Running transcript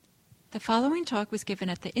The following talk was given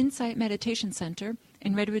at the Insight Meditation Center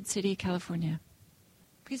in Redwood City, California.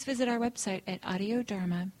 Please visit our website at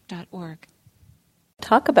audiodharma.org.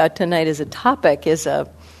 Talk about tonight as a topic is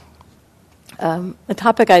a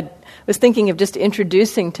topic I was thinking of just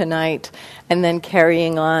introducing tonight and then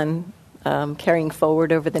carrying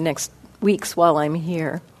forward over the next weeks while I'm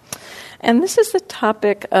here. And this is the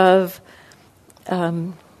topic of,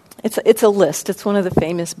 it's a list. It's one of the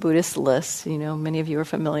famous Buddhist lists. You know, many of you are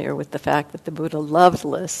familiar with the fact that the Buddha loved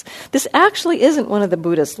lists. This actually isn't one of the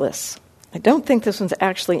Buddha's lists. I don't think this one's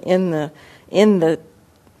actually in the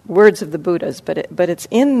words of the Buddhas, but it's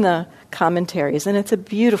in the commentaries, and it's a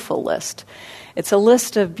beautiful list. It's a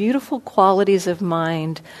list of beautiful qualities of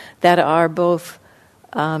mind that are both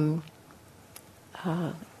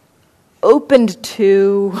opened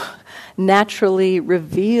to, naturally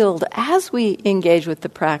revealed as we engage with the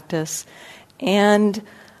practice, and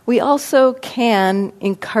we also can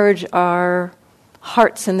encourage our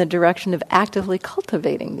hearts in the direction of actively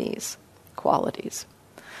cultivating these qualities.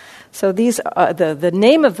 So these are the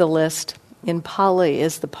name of the list in Pali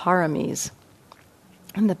is the Paramis,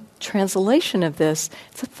 and the translation of this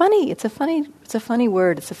it's a funny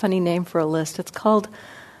word. It's a funny name for a list. It's called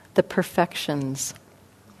the perfections,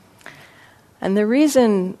 and the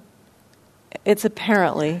reason it's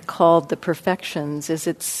apparently called the perfections is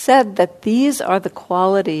it's said that these are the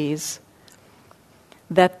qualities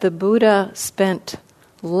that the Buddha spent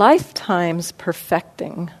lifetimes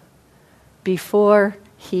perfecting before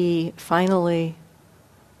he finally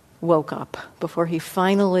woke up,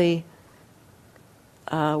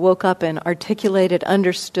 and articulated,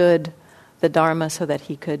 understood the Dharma so that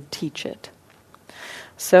he could teach it.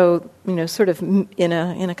 So, sort of in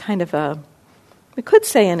a kind of a, we could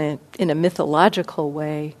say in a mythological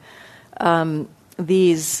way,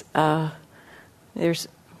 there's all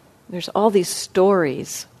these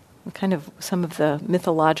stories, kind of some of the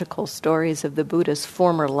mythological stories of the Buddha's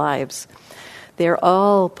former lives. They're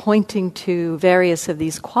all pointing to various of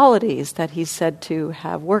these qualities that he's said to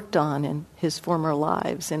have worked on in his former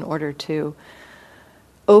lives in order to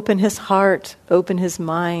open his heart, open his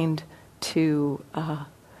mind to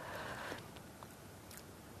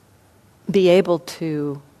be able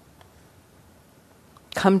to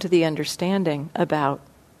come to the understanding about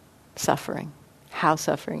suffering, how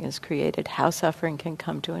suffering is created, how suffering can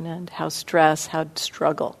come to an end, how stress, how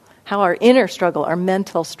struggle, how our inner struggle, our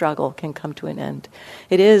mental struggle can come to an end.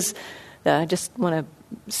 It is, I just want to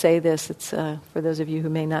say this, it's for those of you who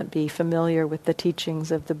may not be familiar with the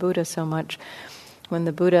teachings of the Buddha so much, when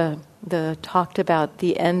the Buddha talked about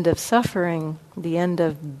the end of suffering, the end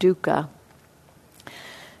of dukkha,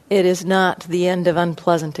 it is not the end of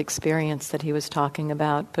unpleasant experience that he was talking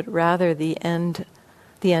about, but rather the end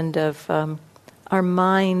of our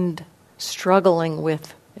mind struggling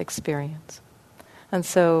with experience. And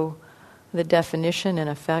so the definition, in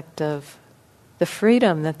effect, of the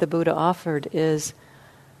freedom that the Buddha offered is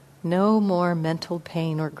no more mental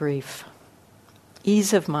pain or grief,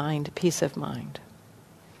 ease of mind, peace of mind.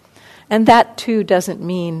 And that, too, doesn't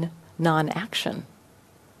mean non-action.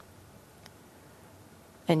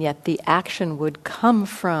 And yet the action would come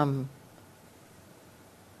from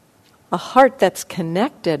a heart that's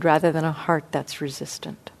connected rather than a heart that's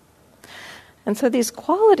resistant. And so these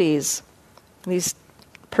qualities, these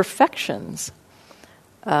perfections,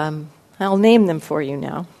 I'll name them for you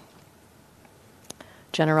now.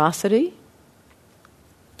 Generosity,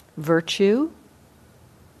 virtue,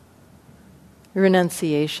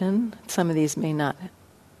 renunciation. Some of these may not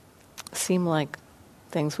seem like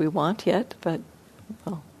things we want yet, but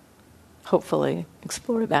we'll hopefully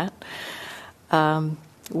explore that.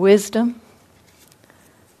 Wisdom,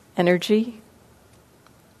 energy,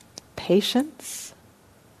 patience,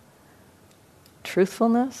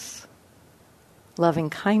 truthfulness, loving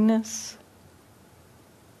kindness.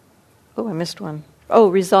 Oh, I missed one. Oh,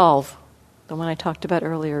 resolve. The one I talked about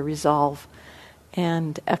earlier, resolve,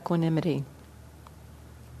 and equanimity.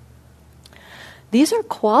 These are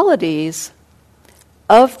qualities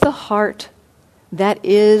of the heart that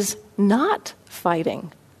is not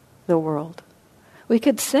fighting the world. We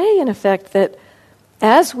could say, in effect, that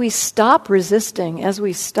as we stop resisting, as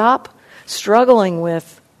we stop struggling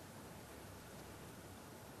with,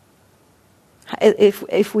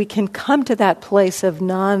 if we can come to that place of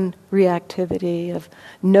non-reactivity, of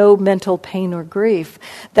no mental pain or grief,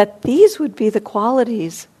 that these would be the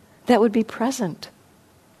qualities that would be present.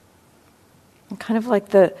 And kind of like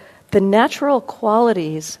the natural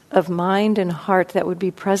qualities of mind and heart that would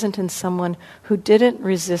be present in someone who didn't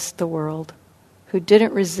resist the world, who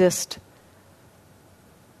didn't resist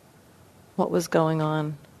what was going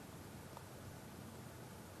on.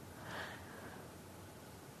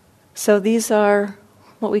 So these are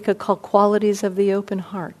what we could call qualities of the open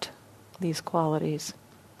heart, these qualities.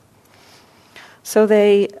 So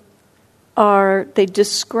they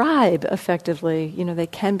describe effectively, they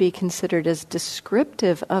can be considered as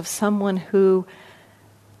descriptive of someone who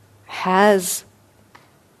has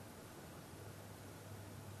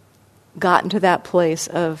gotten to that place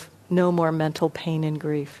of no more mental pain and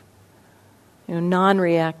grief,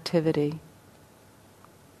 non-reactivity.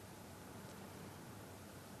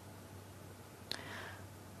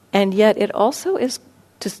 And yet it also is,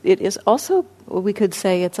 we could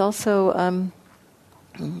say, it's also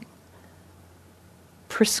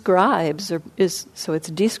prescribes, so it's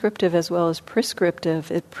descriptive as well as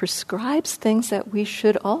prescriptive. It prescribes things that we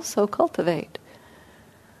should also cultivate.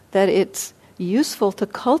 That it's useful to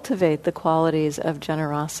cultivate the qualities of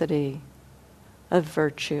generosity, of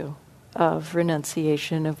virtue, of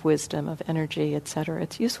renunciation, of wisdom, of energy, etc.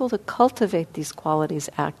 It's useful to cultivate these qualities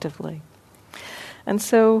actively. And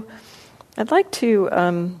so I'd like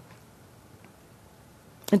to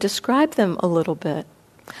describe them a little bit.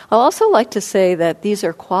 I'll also like to say that these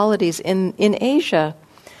are qualities in Asia.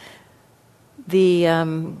 These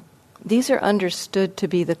are understood to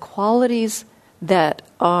be the qualities that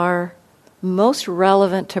are most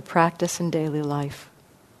relevant to practice in daily life.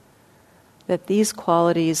 That these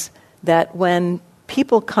qualities, that when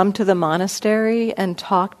people come to the monastery and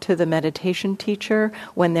talk to the meditation teacher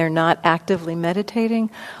when they're not actively meditating,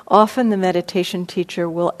 often the meditation teacher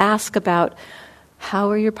will ask about, how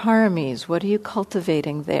are your paramis? What are you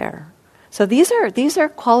cultivating there? So these are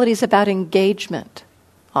qualities about engagement,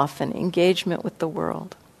 often engagement with the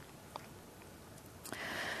world.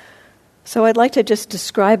 So I'd like to just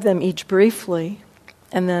describe them each briefly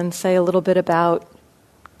and then say a little bit about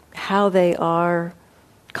how they are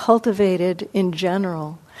cultivated in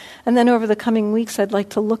general. And then over the coming weeks, I'd like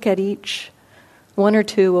to look at each, one or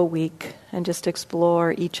two a week, and just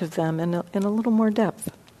explore each of them in a little more depth.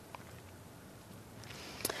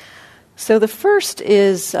 So the first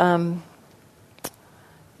is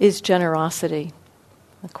generosity,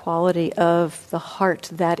 the quality of the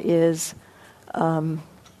heart that is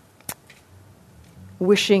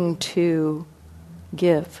wishing to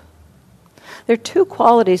give. There are two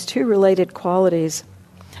related qualities.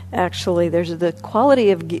 Actually, there's the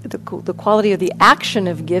quality of the quality of the action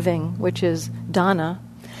of giving, which is dana,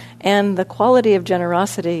 and the quality of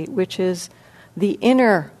generosity, which is the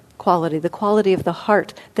inner quality, the quality of the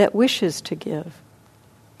heart that wishes to give.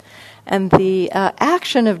 And the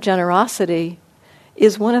action of generosity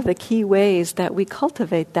is one of the key ways that we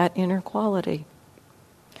cultivate that inner quality.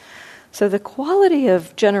 So the quality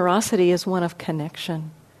of generosity is one of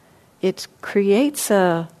connection. It creates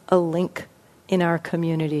a link in our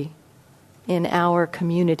community, in our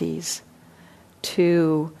communities,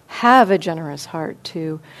 to have a generous heart,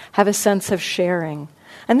 to have a sense of sharing.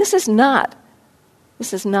 And this is not,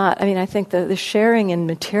 I think the sharing in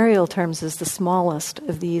material terms is the smallest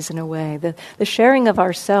of these in a way. The sharing of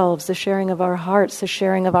ourselves, the sharing of our hearts, the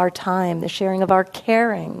sharing of our time, the sharing of our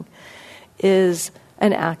caring is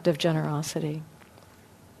an act of generosity.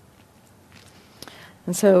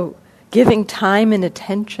 And so giving time and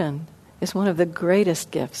attention is one of the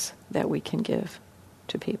greatest gifts that we can give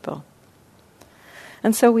to people.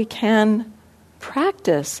 And so we can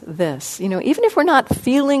practice this, even if we're not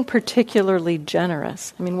feeling particularly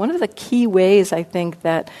generous. One of the key ways I think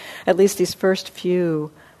that at least these first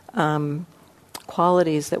few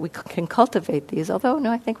qualities that we can cultivate these, although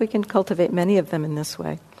no, I think we can cultivate many of them in this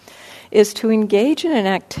way, is to engage in an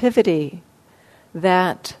activity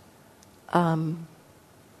that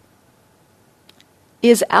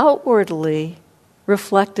is outwardly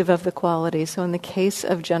reflective of the quality. So in the case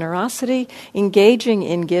of generosity, engaging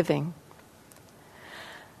in giving.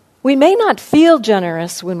 We may not feel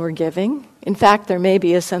generous when we're giving. In fact, there may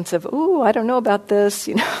be a sense of, ooh, I don't know about this,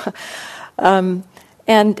 and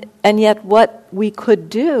yet what we could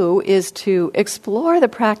do is to explore the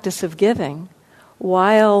practice of giving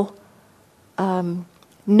while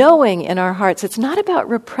knowing in our hearts, it's not about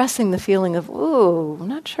repressing the feeling of, ooh, I'm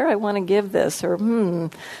not sure I want to give this, or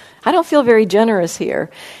I don't feel very generous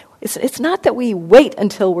here. It's not that we wait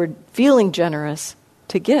until we're feeling generous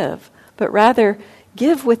to give, but rather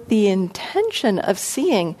give with the intention of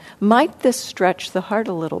seeing, might this stretch the heart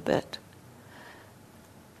a little bit?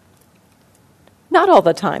 Not all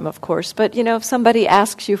the time, of course, but if somebody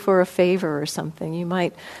asks you for a favor or something, you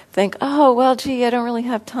might think, oh, well, gee, I don't really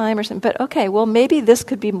have time or something. But okay, well, maybe this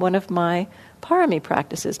could be one of my parami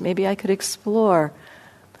practices. Maybe I could explore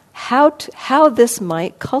how this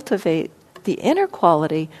might cultivate the inner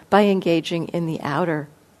quality by engaging in the outer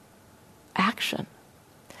action.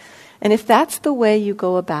 And if that's the way you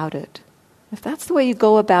go about it, if that's the way you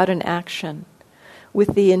go about an action,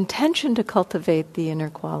 with the intention to cultivate the inner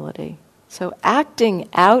quality, so acting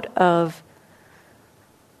out of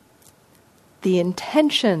the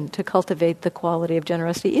intention to cultivate the quality of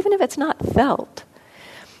generosity, even if it's not felt,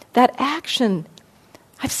 that action,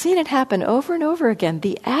 I've seen it happen over and over again.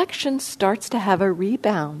 The action starts to have a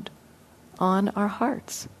rebound on our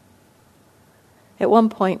hearts. At one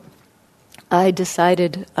point, I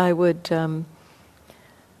decided I would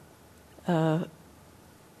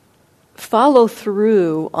follow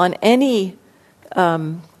through on any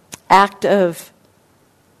act of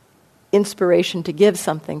inspiration to give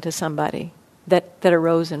something to somebody that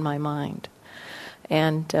arose in my mind.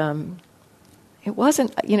 And it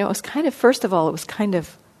wasn't, it was kind of, first of all, it was kind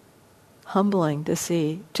of humbling to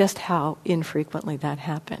see just how infrequently that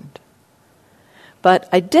happened. But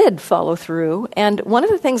I did follow through, and one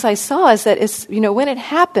of the things I saw is that when it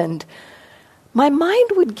happened, my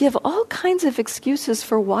mind would give all kinds of excuses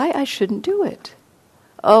for why I shouldn't do it.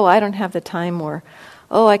 Oh, I don't have the time, or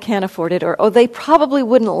oh, I can't afford it, or oh, they probably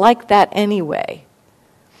wouldn't like that anyway.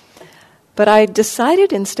 But I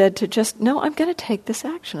decided instead to just, no, I'm going to take this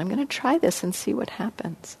action. I'm going to try this and see what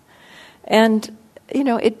happens. And,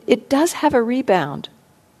 it does have a rebound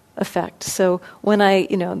effect. So when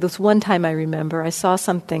this one time I remember, I saw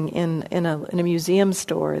something in a museum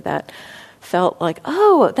store that felt like,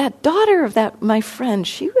 oh, that daughter of my friend,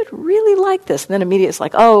 she would really like this. And then immediately it's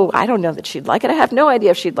like, oh, I don't know that she'd like it. I have no idea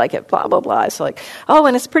if she'd like it, blah, blah, blah. It's like, oh,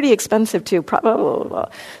 and it's pretty expensive too, blah, blah, blah, blah.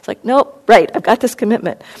 It's like, nope, right, I've got this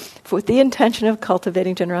commitment. With the intention of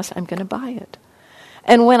cultivating generosity, I'm going to buy it.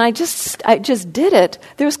 And when I just did it,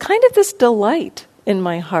 there was kind of this delight in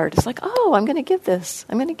my heart. It's like, oh, I'm going to give this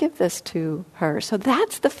to her. So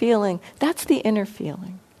that's the feeling, that's the inner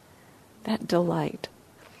feeling, that delight.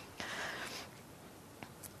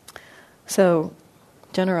 So,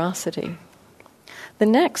 generosity. The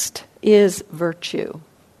next is virtue.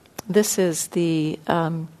 This is the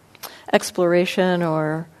exploration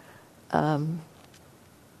or a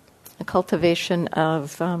cultivation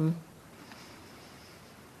of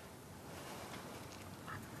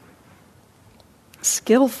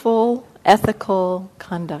skillful, ethical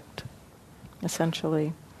conduct,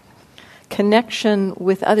 essentially. Connection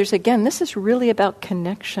with others. Again, this is really about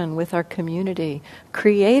connection with our community,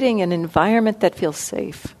 creating an environment that feels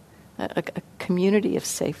safe, a community of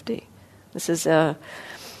safety. This is ethics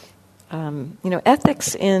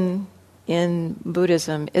in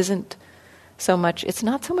Buddhism isn't so much. It's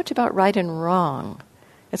not so much about right and wrong.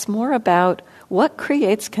 It's more about what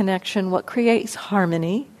creates connection, what creates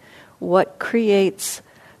harmony, what creates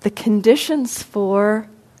the conditions for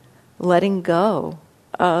letting go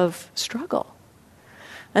of struggle.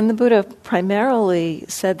 And the Buddha primarily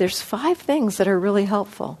said there's 5 things that are really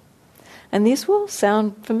helpful. And these will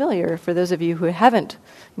sound familiar for those of you who haven't,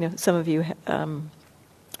 some of you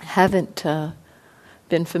haven't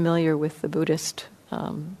been familiar with the Buddhist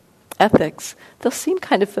ethics. They'll seem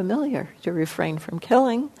kind of familiar. To refrain from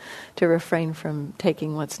killing, to refrain from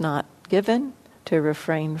taking what's not given, to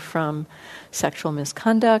refrain from sexual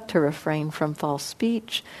misconduct, to refrain from false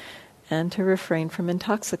speech, and to refrain from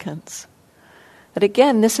intoxicants. But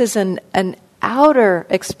again, this is an outer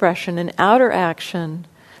expression, an outer action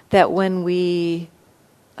that when we,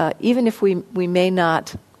 even if we may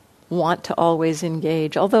not want to always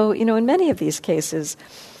engage, although, in many of these cases,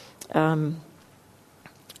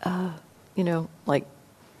 like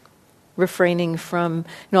refraining from,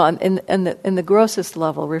 in the grossest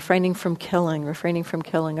level, refraining from killing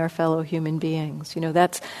our fellow human beings.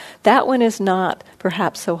 That one is not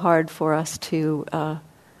perhaps so hard for us to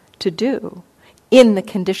do in the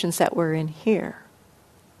conditions that we're in here.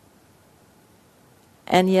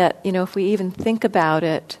 And yet, if we even think about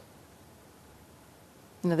it,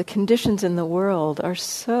 the conditions in the world are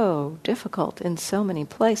so difficult in so many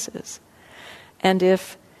places. And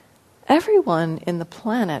if everyone in the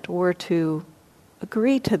planet were to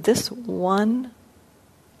agree to this one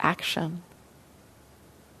action,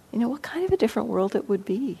 what kind of a different world it would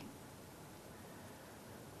be.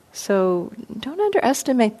 So don't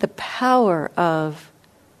underestimate the power of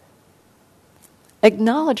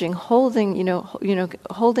acknowledging, holding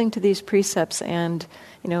to these precepts, and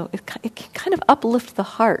it can kind of uplift the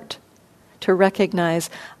heart to recognize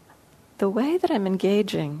the way that I'm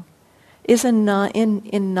engaging is in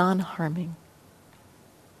non-harming.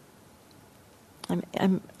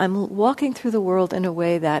 I'm walking through the world in a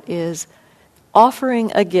way that is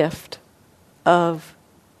offering a gift of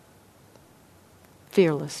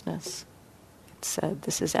fearlessness, said,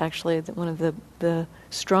 this is actually one of the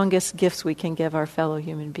strongest gifts we can give our fellow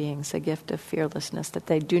human beings, a gift of fearlessness, that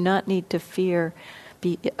they do not need to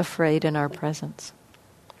be afraid in our presence.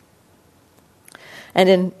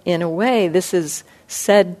 And in a way, this is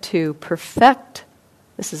said to perfect.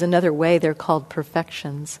 This is another way they're called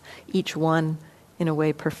perfections. Each one, in a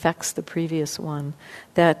way, perfects the previous one.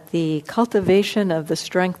 That the cultivation of the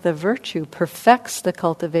strength of virtue perfects the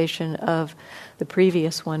cultivation of the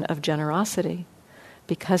previous one of generosity,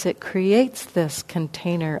 because it creates this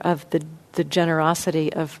container of the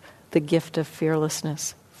generosity of the gift of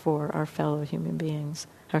fearlessness for our fellow human beings,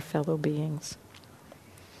 our fellow beings.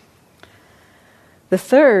 The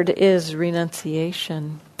third is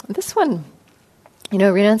renunciation. This one,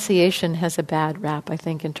 renunciation has a bad rap, I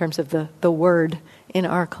think, in terms of the word in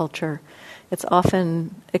our culture. It's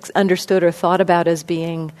often understood or thought about as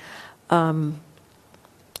being, giving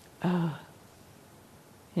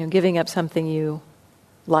up something you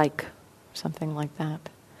like, something like that.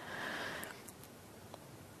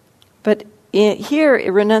 But here,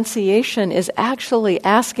 renunciation is actually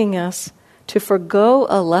asking us to forgo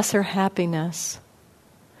a lesser happiness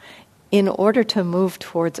in order to move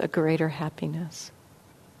towards a greater happiness.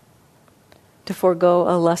 To forgo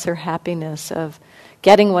a lesser happiness of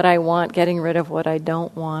getting what I want, getting rid of what I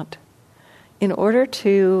don't want, in order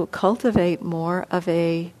to cultivate more of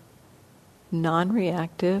a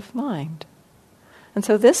non-reactive mind. And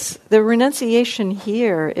so the renunciation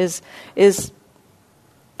here is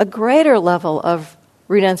a greater level of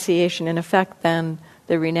renunciation, in effect, than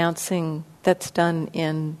the renouncing that's done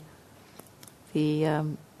in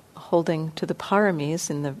the holding to the Paramis,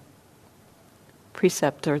 in the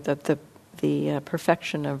precept or the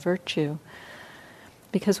perfection of virtue.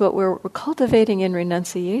 Because what we're cultivating in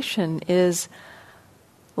renunciation is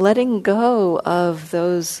letting go of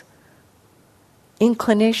those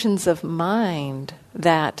inclinations of mind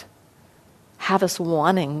that have us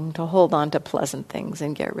wanting to hold on to pleasant things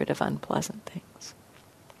and get rid of unpleasant things.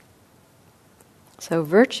 So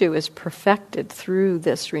virtue is perfected through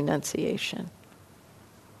this renunciation.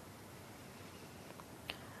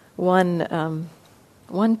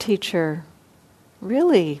 One teacher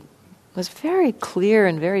really was very clear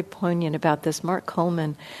and very poignant about this. Mark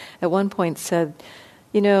Coleman at one point said,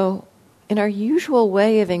 in our usual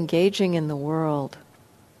way of engaging in the world,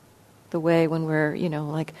 the way when we're,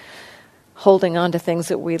 like holding on to things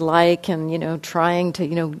that we like and, trying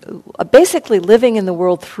to, basically living in the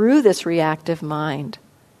world through this reactive mind,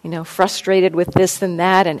 frustrated with this and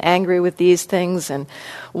that and angry with these things and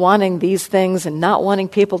wanting these things and not wanting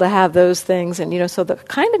people to have those things. And, so the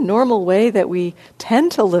kind of normal way that we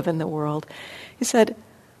tend to live in the world, he said,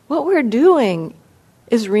 what we're doing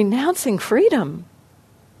is renouncing freedom.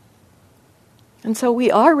 And so we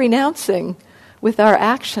are renouncing with our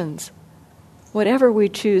actions whatever we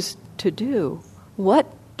choose to do.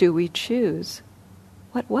 What do we choose?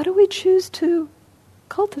 What do we choose to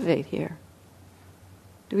cultivate here?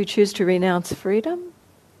 Do we choose to renounce freedom?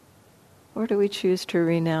 Or do we choose to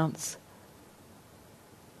renounce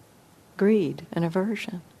greed and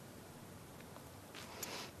aversion?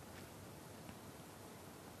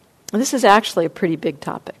 And this is actually a pretty big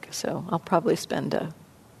topic, so I'll probably spend a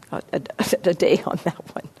day on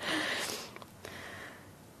that one.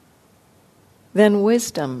 Then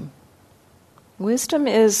wisdom. Wisdom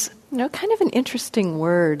is, kind of an interesting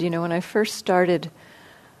word. When I first started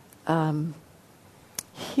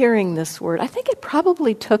hearing this word, I think it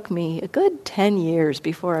probably took me a good 10 years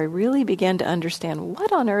before I really began to understand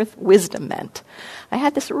what on earth wisdom meant. I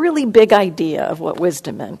had this really big idea of what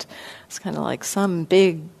wisdom meant. It's kind of like some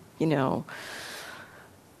big,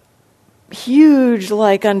 huge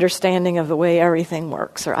understanding of the way everything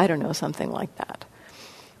works, or I don't know, something like that.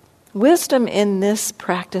 Wisdom in this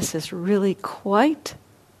practice is really quite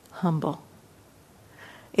humble.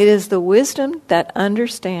 It is the wisdom that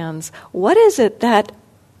understands what is it that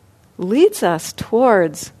leads us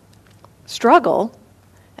towards struggle,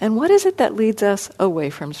 and what is it that leads us away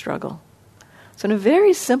from struggle. So in a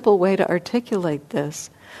very simple way to articulate this,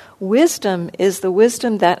 wisdom is the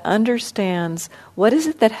wisdom that understands what is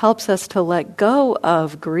it that helps us to let go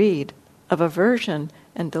of greed, of aversion,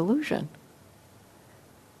 and delusion.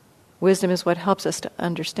 Wisdom is what helps us to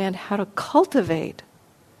understand how to cultivate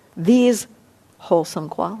these wholesome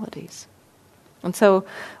qualities. And so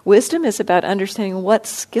wisdom is about understanding what's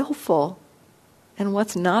skillful and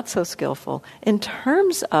what's not so skillful in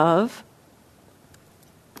terms of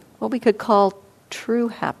what we could call true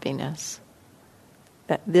happiness.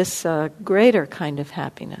 This greater kind of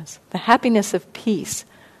happiness, the happiness of peace,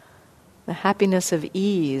 the happiness of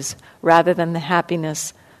ease, rather than the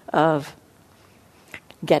happiness of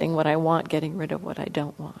getting what I want, getting rid of what I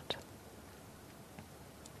don't want.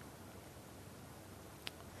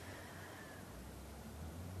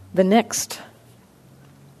 The next,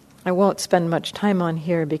 I won't spend much time on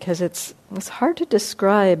here because it's hard to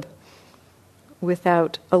describe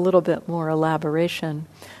without a little bit more elaboration,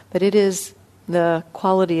 but it is the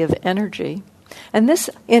quality of energy. And this,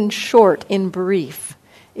 in short, in brief,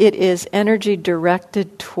 it is energy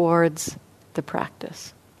directed towards the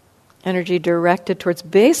practice. Energy directed towards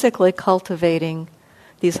basically cultivating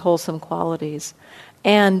these wholesome qualities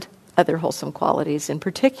and other wholesome qualities, in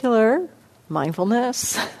particular,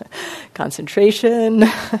 mindfulness, concentration,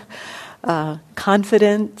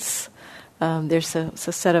 confidence. There's a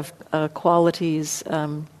set of qualities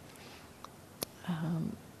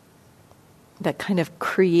that kind of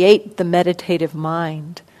create the meditative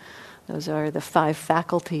mind. Those are the 5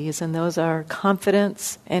 faculties, and those are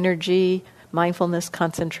confidence, energy, mindfulness,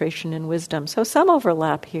 concentration, and wisdom. So some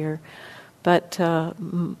overlap here, but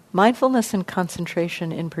mindfulness and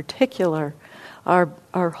concentration in particular are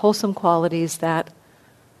wholesome qualities that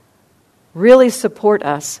really support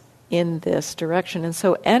us in this direction. And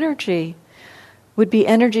so energy would be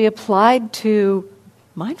energy applied to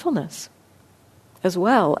mindfulness, as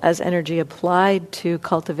well as energy applied to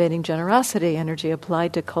cultivating generosity, energy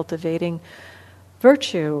applied to cultivating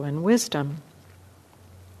virtue and wisdom.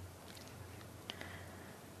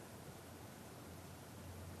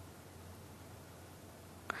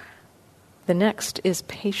 The next is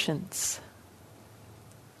patience.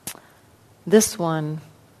 This one,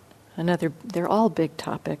 they're all big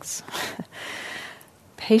topics.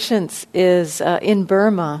 Patience is, in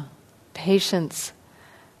Burma, patience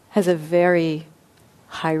has a very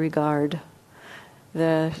high regard.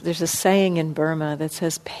 There's a saying in Burma that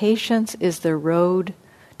says, patience is the road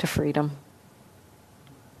to freedom.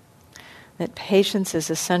 That patience is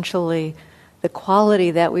essentially the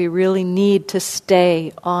quality that we really need to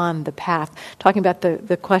stay on the path. Talking about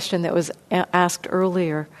the question that was asked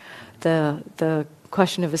earlier, the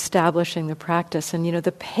question of establishing the practice, and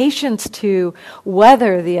the patience to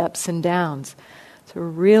weather the ups and downs. It's a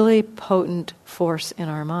really potent force in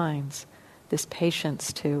our minds, this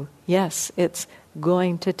patience to, yes, it's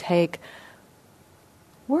going to take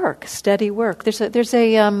work, steady work. There's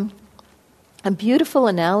a beautiful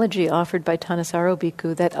analogy offered by Thanissaro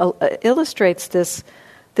Bhikkhu that illustrates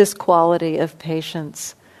this quality of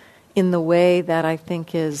patience in the way that I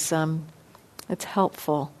think is it's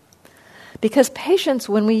helpful. Because patience,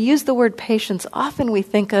 when we use the word patience, often we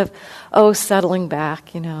think of, settling back,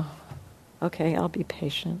 okay, I'll be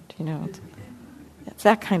patient, it's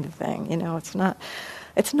that kind of thing, it's not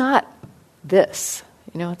this,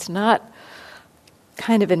 it's not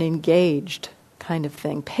kind of an engaged kind of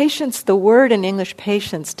thing. Patience, the word in English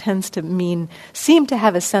patience tends to seem to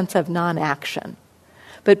have a sense of non-action.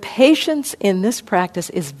 But patience in this practice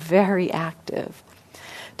is very active.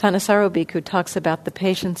 Thanissaro Bhikkhu talks about the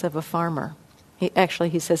patience of a farmer.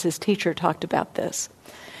 He says his teacher talked about this.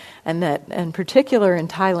 And that, in particular in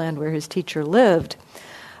Thailand where his teacher lived,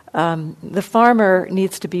 the farmer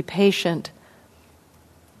needs to be patient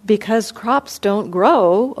because crops don't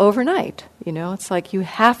grow overnight. It's like you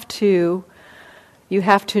have to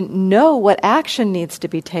know what action needs to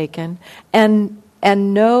be taken and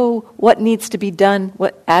know what needs to be done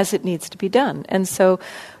as it needs to be done. And so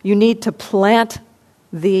you need to plant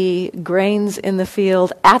the grains in the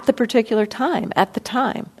field at the particular time, at the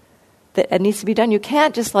time that it needs to be done. You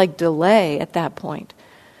can't just delay at that point.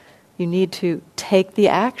 You need to take the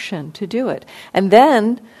action to do it. And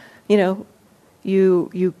then, you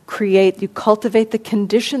cultivate the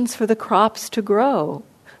conditions for the crops to grow.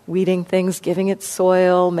 Weeding things, giving it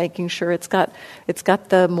soil, making sure it's got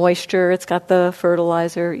the moisture, it's got the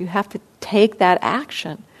fertilizer. You have to take that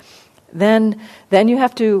action. Then you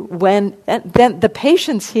have to, then the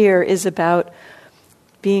patience here is about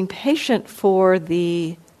being patient for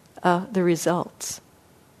the results.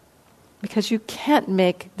 Because you can't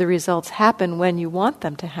make the results happen when you want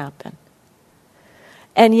them to happen.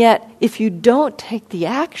 And yet, if you don't take the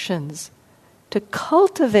actions to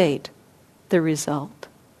cultivate the result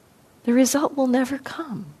will never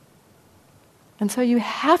come. And so you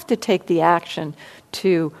have to take the action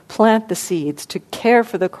to plant the seeds, to care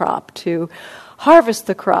for the crop, to harvest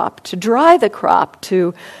the crop, to dry the crop,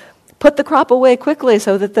 to put the crop away quickly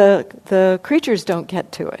so that the creatures don't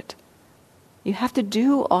get to it. You have to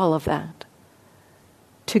do all of that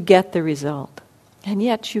to get the result. And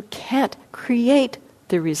yet you can't create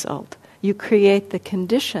the result. You create the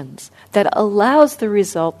conditions that allows the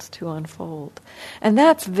results to unfold. And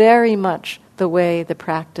that's very much the way the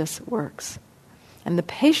practice works. And the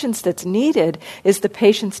patience that's needed is the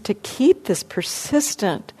patience to keep this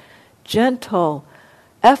persistent, gentle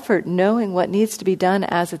effort, knowing what needs to be done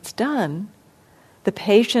as it's done, the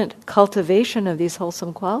patient cultivation of these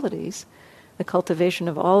wholesome qualities, the cultivation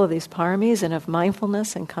of all of these paramis and of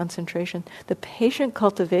mindfulness and concentration, the patient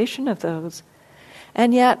cultivation of those.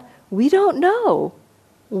 And yet, we don't know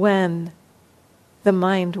when the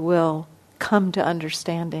mind will come to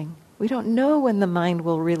understanding. We don't know when the mind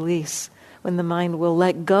will release, when the mind will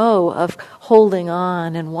let go of holding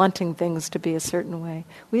on and wanting things to be a certain way.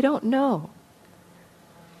 We don't know.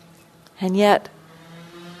 And yet,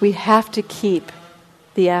 we have to keep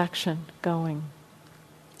the action going.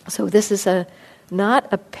 So this is not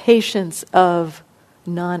a patience of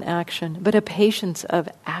non-action, but a patience of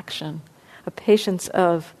action. It's a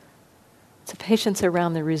patience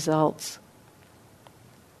around the results.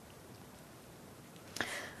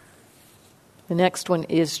 The next one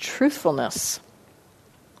is truthfulness.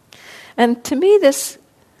 And to me, this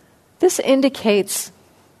indicates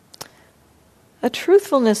a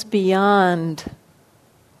truthfulness beyond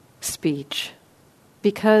speech,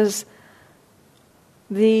 because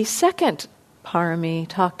the second parami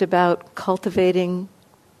talked about cultivating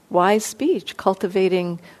wise speech,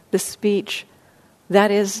 cultivating the speech that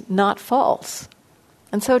is not false.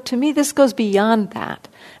 And so to me, this goes beyond that.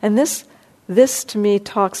 And this to me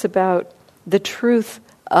talks about the truth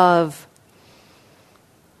of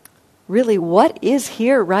really what is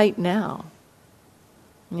here right now.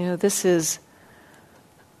 There's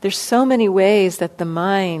so many ways that the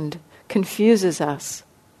mind confuses us,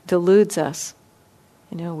 deludes us.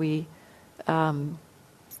 I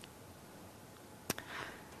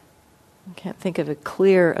can't think of a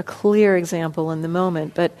clear example in the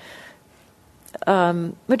moment, but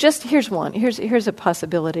just here's one. Here's a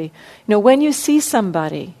possibility. When you see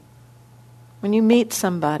somebody, when you meet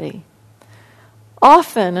somebody,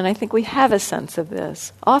 often, and I think we have a sense of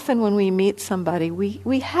this, often when we meet somebody,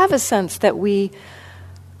 we have a sense that we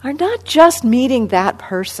are not just meeting that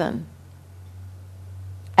person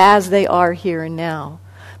as they are here and now,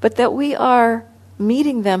 but that we are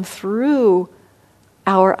meeting them through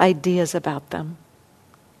our ideas about them.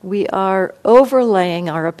 We are overlaying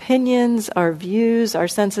our opinions, our views, our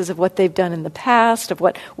senses of what they've done in the past, of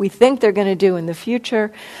what we think they're going to do in the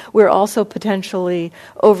future. We're also potentially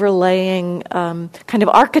overlaying kind of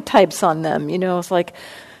archetypes on them. It's like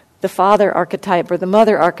the father archetype or the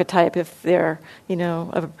mother archetype if they're,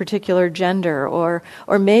 of a particular gender, or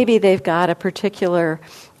maybe they've got a particular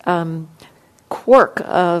quirk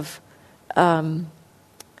of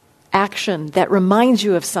action that reminds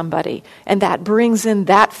you of somebody, and that brings in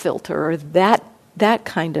that filter or that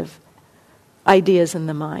kind of ideas in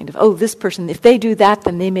the mind of, this person, if they do that,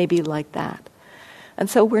 then they may be like that. And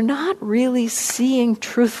so we're not really seeing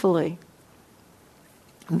truthfully.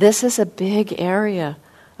 This is a big area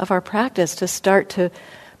of our practice, to start to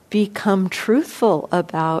become truthful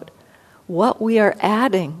about what we are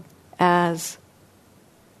adding as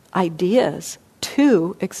ideas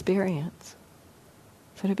to experience.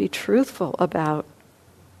 So to be truthful about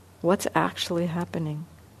what's actually happening.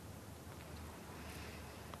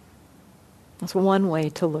 That's one way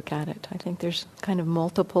to look at it. I think there's kind of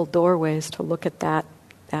multiple doorways to look at that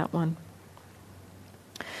one.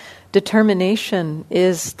 Determination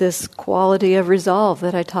is this quality of resolve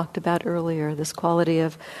that I talked about earlier, this quality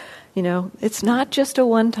of, it's not just a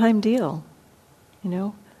one-time deal.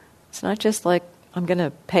 It's not just like, I'm going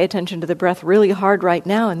to pay attention to the breath really hard right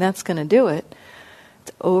now and that's going to do it.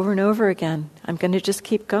 It's over and over again. I'm going to just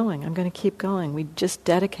keep going. I'm going to keep going. We just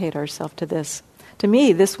dedicate ourselves to this. To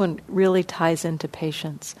me, this one really ties into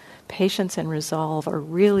patience. Patience and resolve are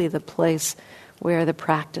really the place where the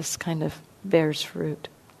practice kind of bears fruit.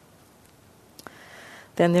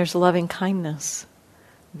 Then there's loving kindness,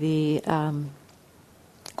 the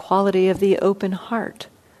quality of the open heart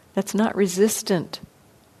that's not resistant.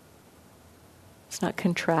 It's not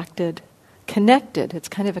contracted. Connected. It's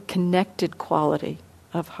kind of a connected quality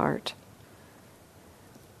of heart.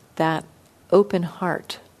 That open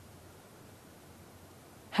heart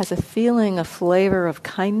has a feeling, a flavor of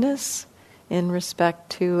kindness in respect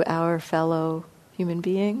to our fellow human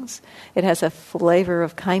beings. It has a flavor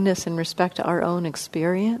of kindness in respect to our own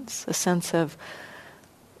experience, a sense of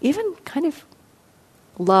even kind of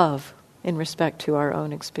love in respect to our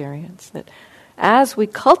own experience. That as we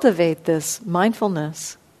cultivate this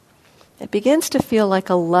mindfulness, it begins to feel like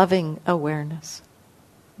a loving awareness.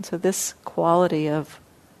 And so this quality of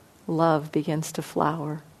love begins to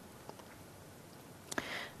flower.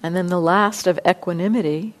 And then the last of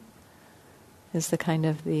equanimity is the kind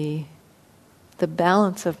of the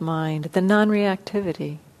balance of mind, the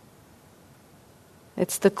non-reactivity.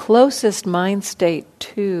 It's the closest mind state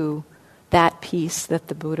to that peace that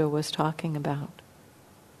the Buddha was talking about.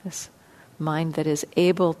 This mind that is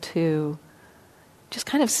able to just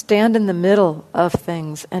kind of stand in the middle of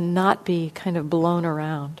things and not be kind of blown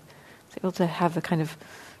around. It's able to have a kind of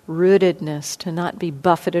rootedness, to not be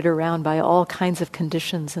buffeted around by all kinds of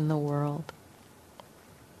conditions in the world.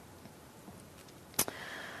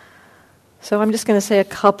 So I'm just going to say a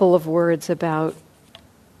couple of words about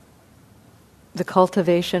the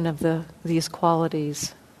cultivation of these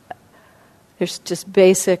qualities. There's just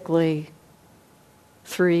basically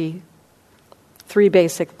three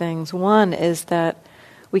basic things. One is that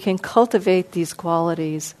we can cultivate these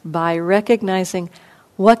qualities by recognizing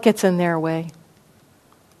what gets in their way.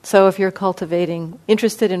 So if you're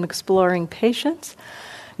interested in exploring patience,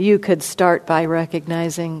 you could start by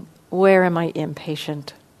recognizing, where am I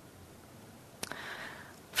impatient?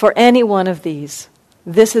 For any one of these,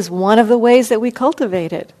 this is one of the ways that we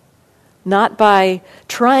cultivate it. Not by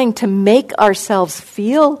trying to make ourselves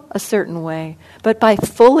feel a certain way, but by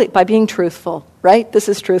being truthful, right? This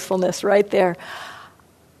is truthfulness right there.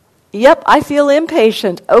 Yep, I feel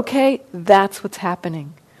impatient. Okay, that's what's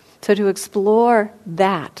happening. So to explore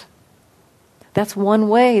that's one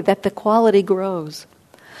way that the quality grows.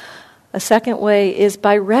 A second way is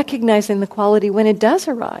by recognizing the quality when it does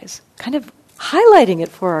arise, kind of highlighting it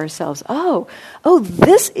for ourselves. Oh,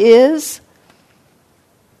 this is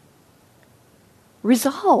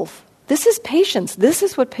resolve. This is patience. This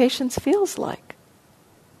is what patience feels like.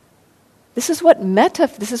 This is what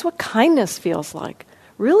kindness feels like.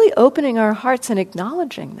 Really opening our hearts and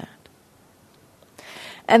acknowledging that.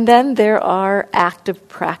 And then there are active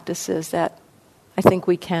practices that I think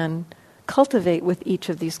we can cultivate with each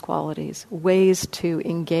of these qualities, ways to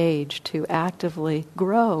engage, to actively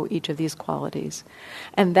grow each of these qualities.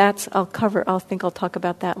 And I'll talk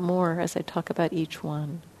about that more as I talk about each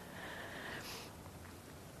one.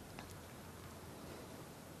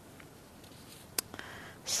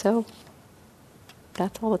 So,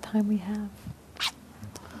 that's all the time we have.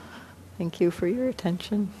 Thank you for your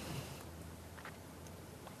attention.